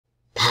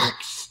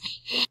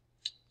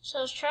So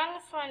I was trying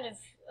to find a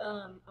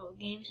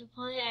game to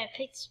play. I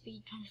picked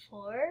Speed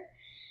 24,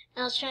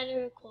 and I was trying to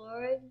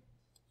record,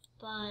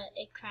 but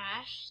it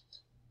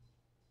crashed.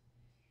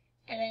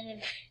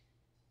 And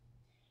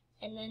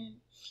then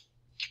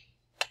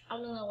I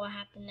don't know what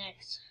happened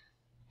next.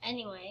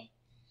 Anyway,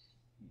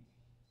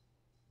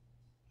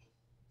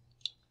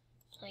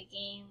 play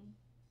game.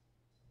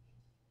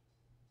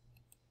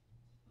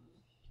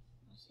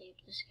 Let's see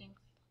if this game.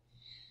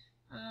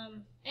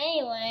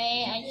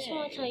 Anyway, I just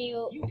want to tell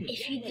you,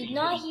 if you did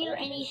not hear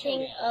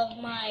anything of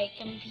my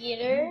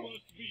computer,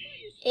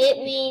 it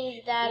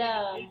means that,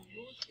 I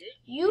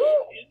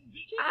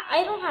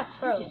don't have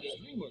pros,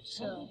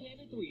 so,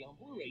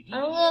 I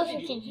don't know if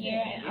you can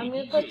hear it. I'm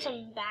going to put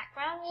some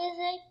background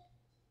music.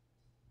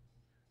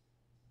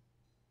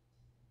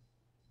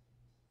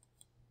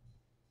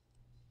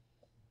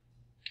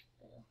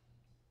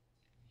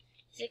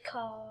 Is it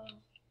called,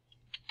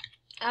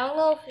 I don't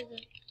know if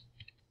it's,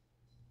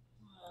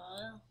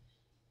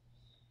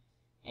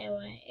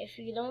 anyway, if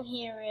you don't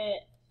hear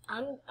it,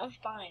 I'm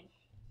fine.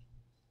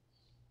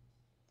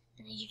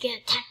 And then you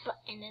get attacked,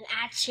 and then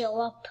ads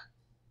show up.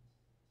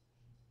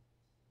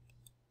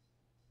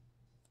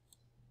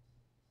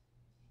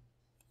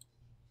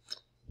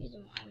 The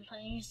reason why I'm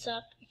playing this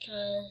up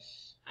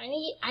because I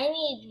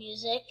need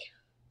music.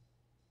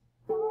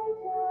 There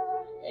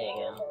you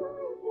go.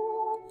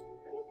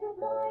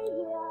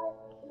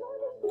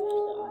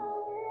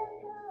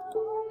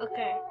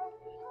 Okay.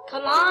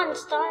 Come on,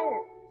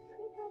 start.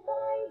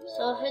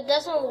 So if it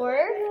doesn't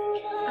work,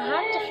 I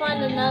have to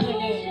find another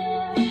game.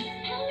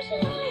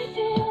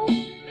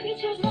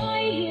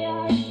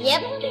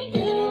 Yep, it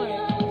didn't work.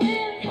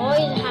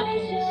 Always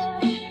happens.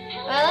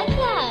 I like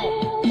that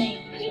thing.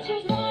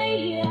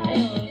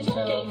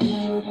 So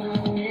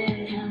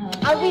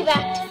I'll be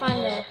back to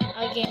find a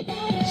game.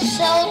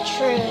 So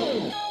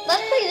true.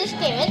 Let's play this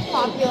game. It's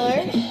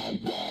popular.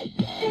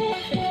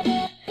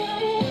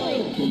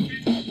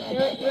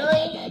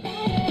 Really?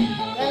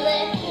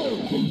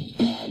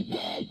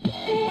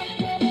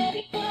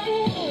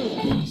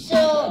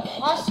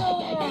 Also,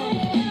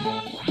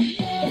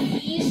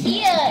 if you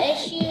see an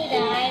issue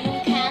that I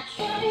don't catch,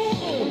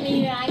 or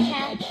maybe I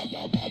catch,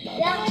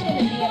 that's going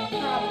to be a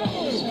problem.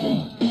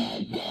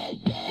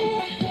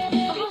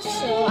 So,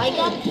 also, I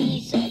got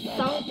these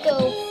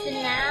Funko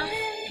FNAF.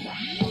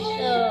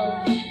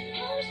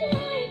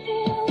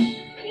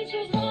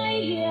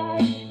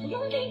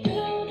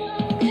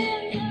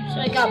 So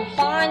I got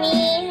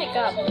Bonnie, I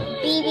got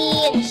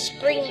BB, and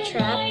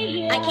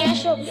Springtrap. I can't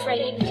show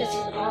Freddy because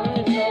his arm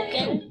is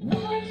broken.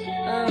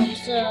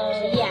 So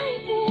yeah,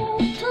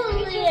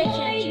 totally I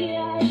can't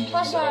do.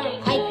 Plus,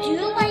 I do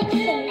like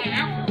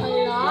FNAF a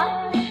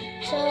lot,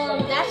 so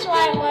that's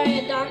why I'm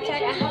wearing a dog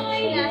tag. I have a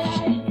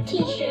FNAF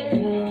t-shirt, I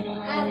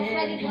have a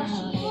Freddy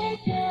plushie,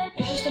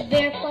 and just a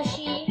bear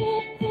plushie.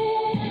 I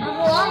have a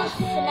lot of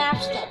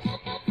FNAF stuff.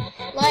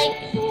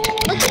 Like,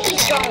 look at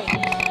these drawings.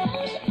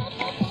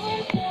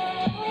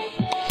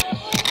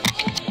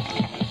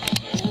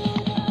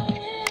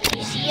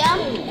 You see them?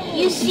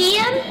 You see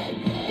them?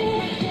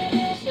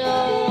 So,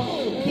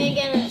 let me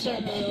get in a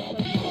circle real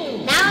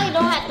quick. Now I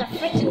don't have to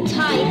freaking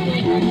type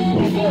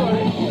before.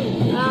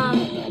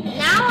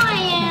 Now I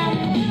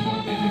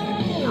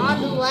am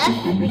on the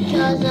left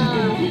because,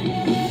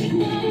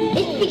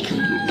 it's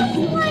because,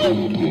 like,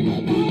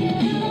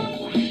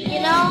 you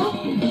know,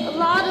 a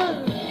lot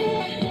of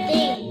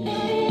things.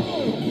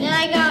 Then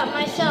I got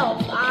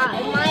myself,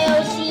 my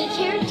OC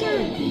character,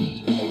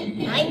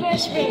 Nightmare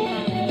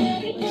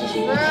Springtime, which is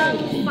from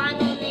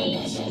Final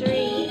Maze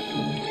 3.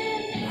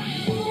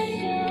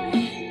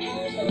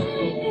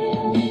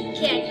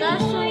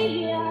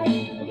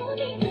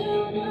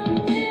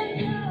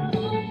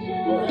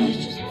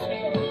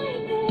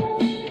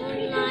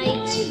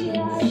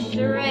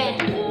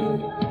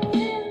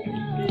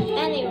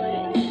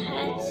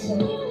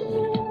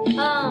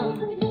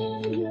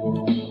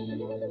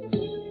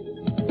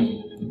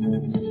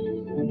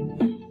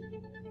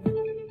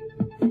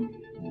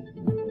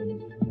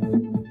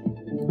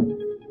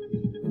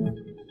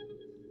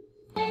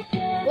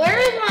 Where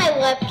is my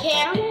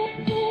webcam?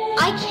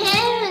 I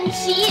can't even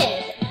see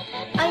it.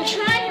 I'm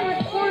trying to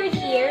record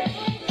here,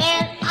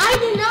 and I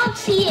do not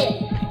see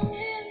it.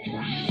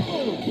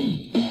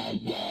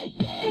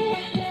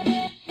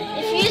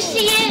 If you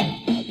see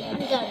it, I'm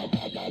done.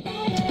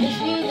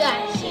 If you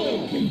guys see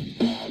it.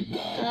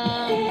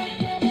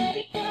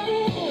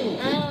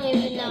 I don't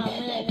even know.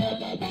 I'm gonna go.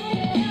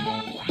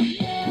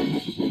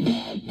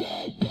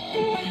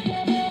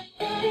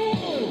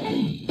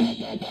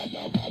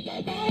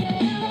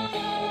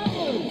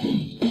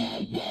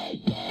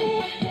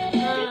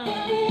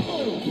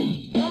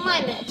 Don't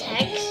mind the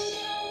text.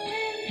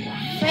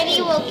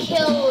 Freddy will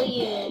kill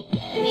you.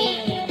 Me.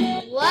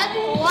 What?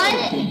 What?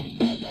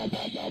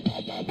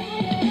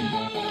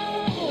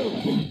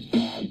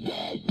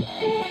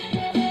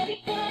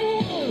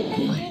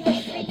 Where the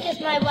freak is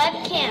my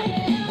webcam?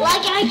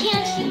 Like, I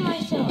can't see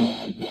myself.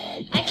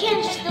 I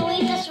can't just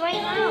delete this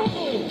right now.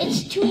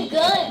 It's too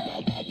good.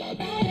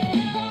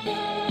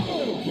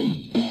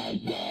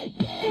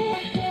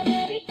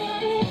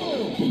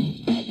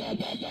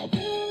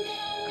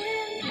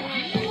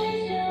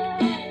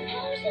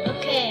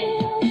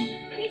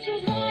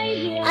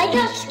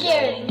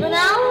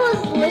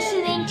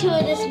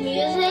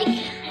 music.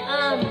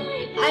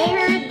 I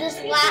heard this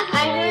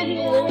I heard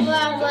Blue,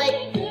 but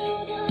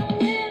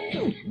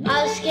I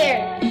was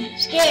scared.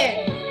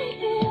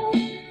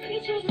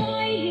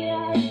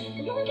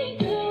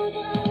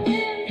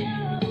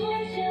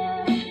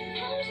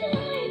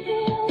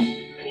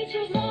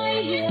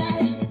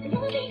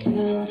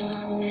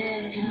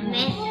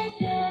 Man,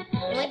 I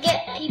want to get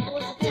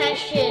people's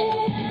attention.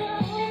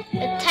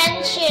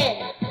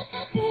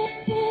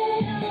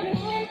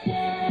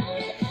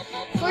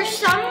 For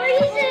some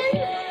reason,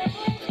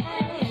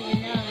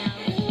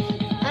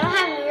 I don't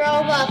have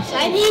Robux. I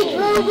need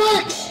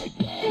Robux.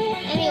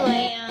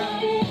 Anyway,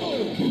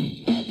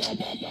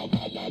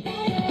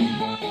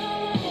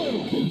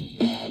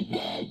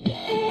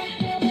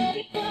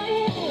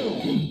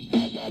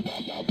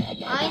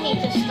 I need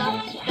to stop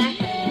this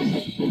background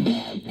music.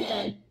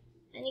 Done.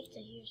 I need to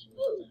hear some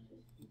stuff.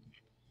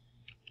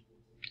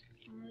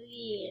 Oh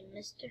yeah,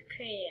 Mr.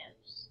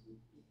 Krabs.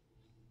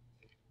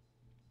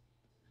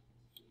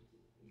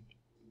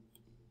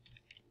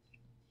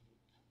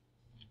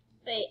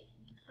 Wait,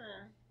 so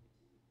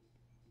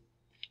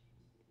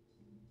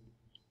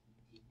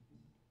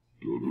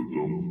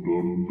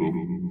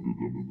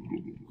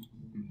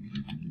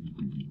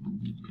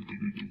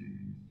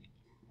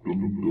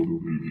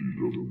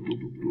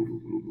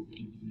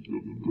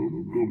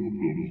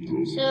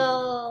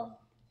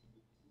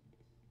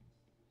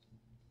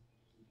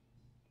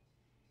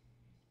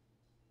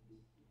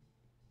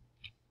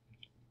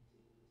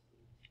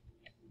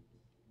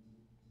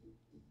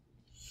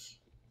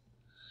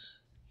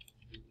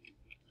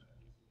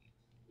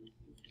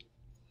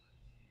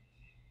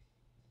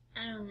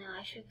I don't know,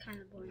 I feel kind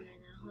of bored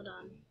right now. Hold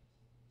on.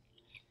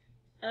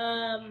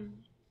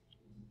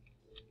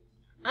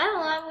 I don't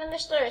know, I'm gonna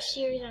start a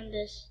series on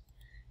this.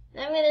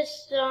 I'm gonna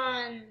start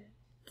on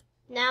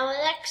now the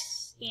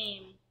next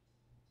game.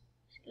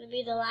 It's gonna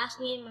be the last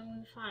game I'm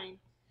gonna find.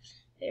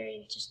 Very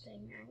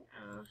interesting.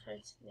 I don't know if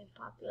it's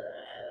popular.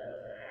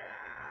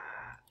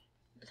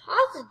 The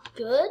pause is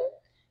good,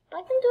 but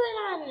I can do it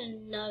on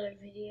another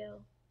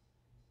video.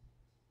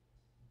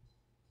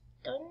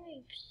 Don't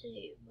really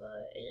see,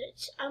 but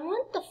I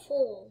want the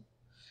full.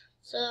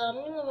 So I'm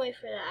gonna wait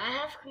for that. I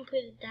have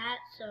completed that,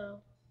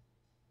 so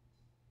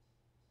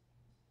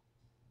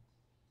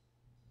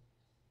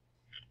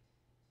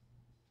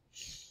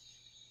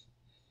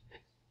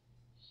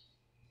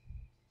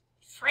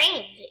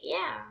framed,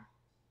 yeah.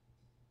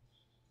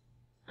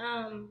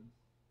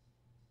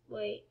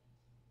 Wait.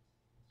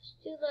 Let's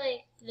do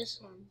like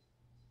this one.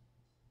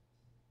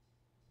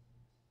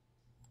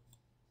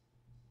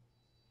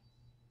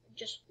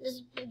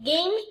 This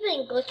game's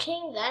been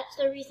glitching. That's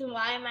the reason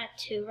why I'm at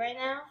 2 right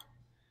now.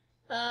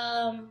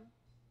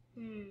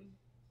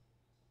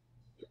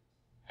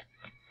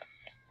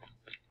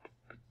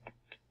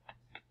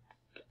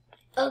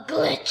 A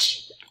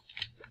glitch.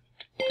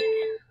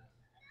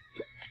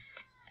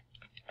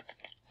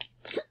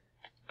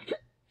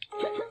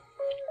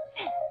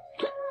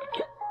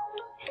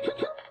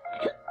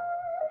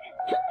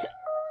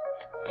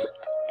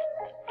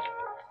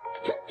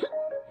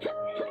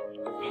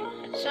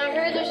 So I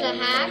heard there's a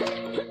hack.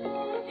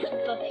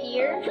 Jump up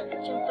here.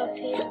 Jump up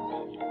here.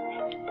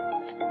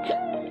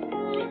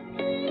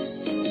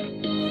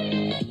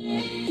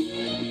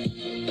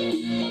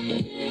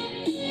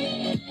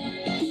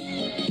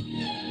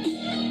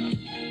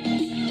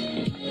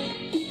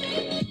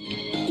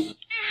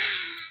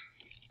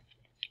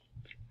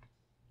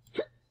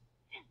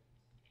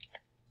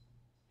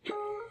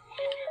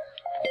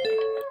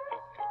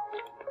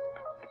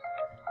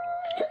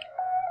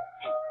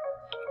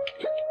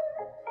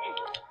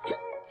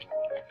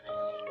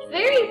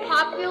 Very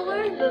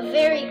popular, but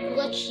very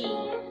glitchy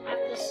at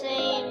the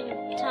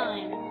same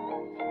time.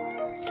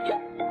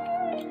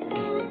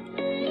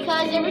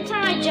 Because every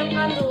time I jump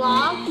on the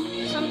log,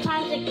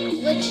 sometimes it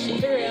glitches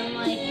through. I'm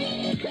like,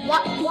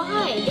 what?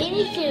 Why? They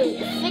need to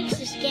fix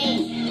this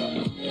game.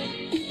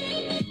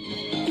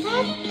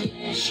 That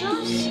just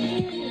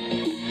scared me.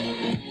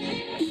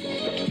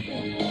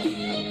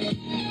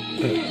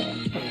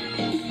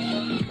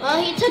 Well,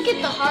 he took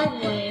it the hard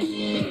way.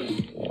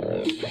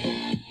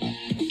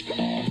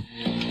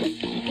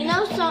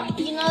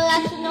 You know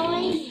that's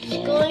annoying?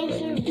 Just going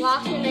through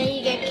blocks and then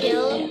you get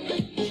killed.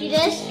 See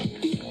this?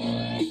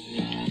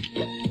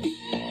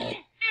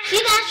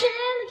 See that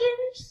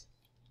shenanigans?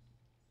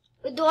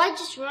 Or do I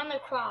just run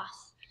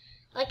across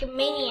like a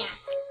maniac?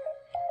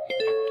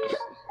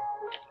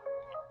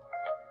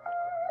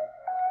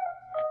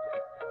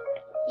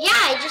 Yeah,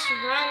 I just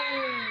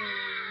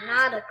run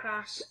not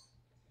across.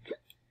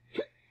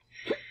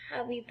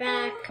 I'll be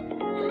back. I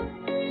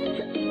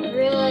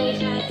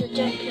realize I have to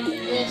jump on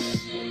this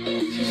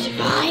to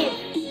survive.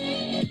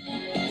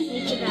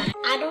 Need you back.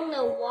 I don't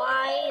know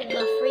why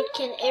the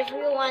freaking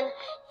everyone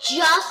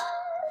just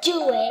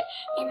do it,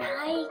 and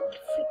I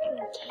freaking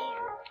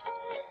care.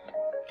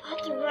 I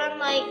have to run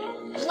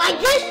like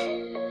this.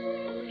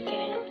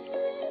 Okay.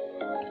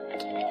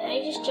 Can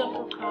I just jump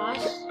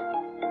across?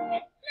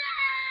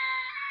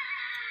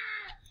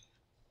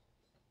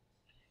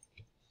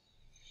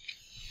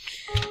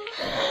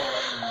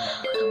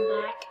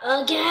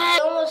 Again!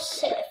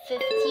 Almost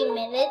 15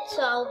 minutes,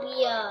 so I'll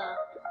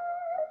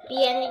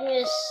be ending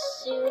this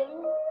soon.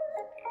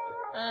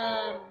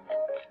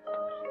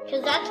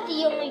 Because that's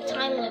the only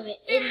time limit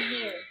in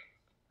here.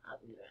 I'll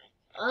be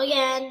right.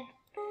 Again,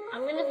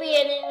 I'm gonna be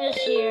ending this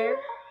here.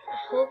 I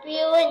hope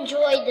you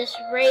enjoyed this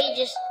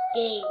rageous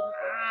game.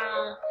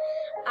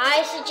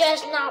 I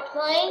suggest not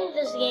playing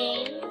this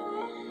game.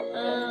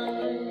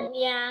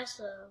 Yeah,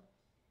 so.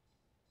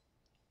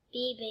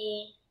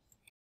 BB.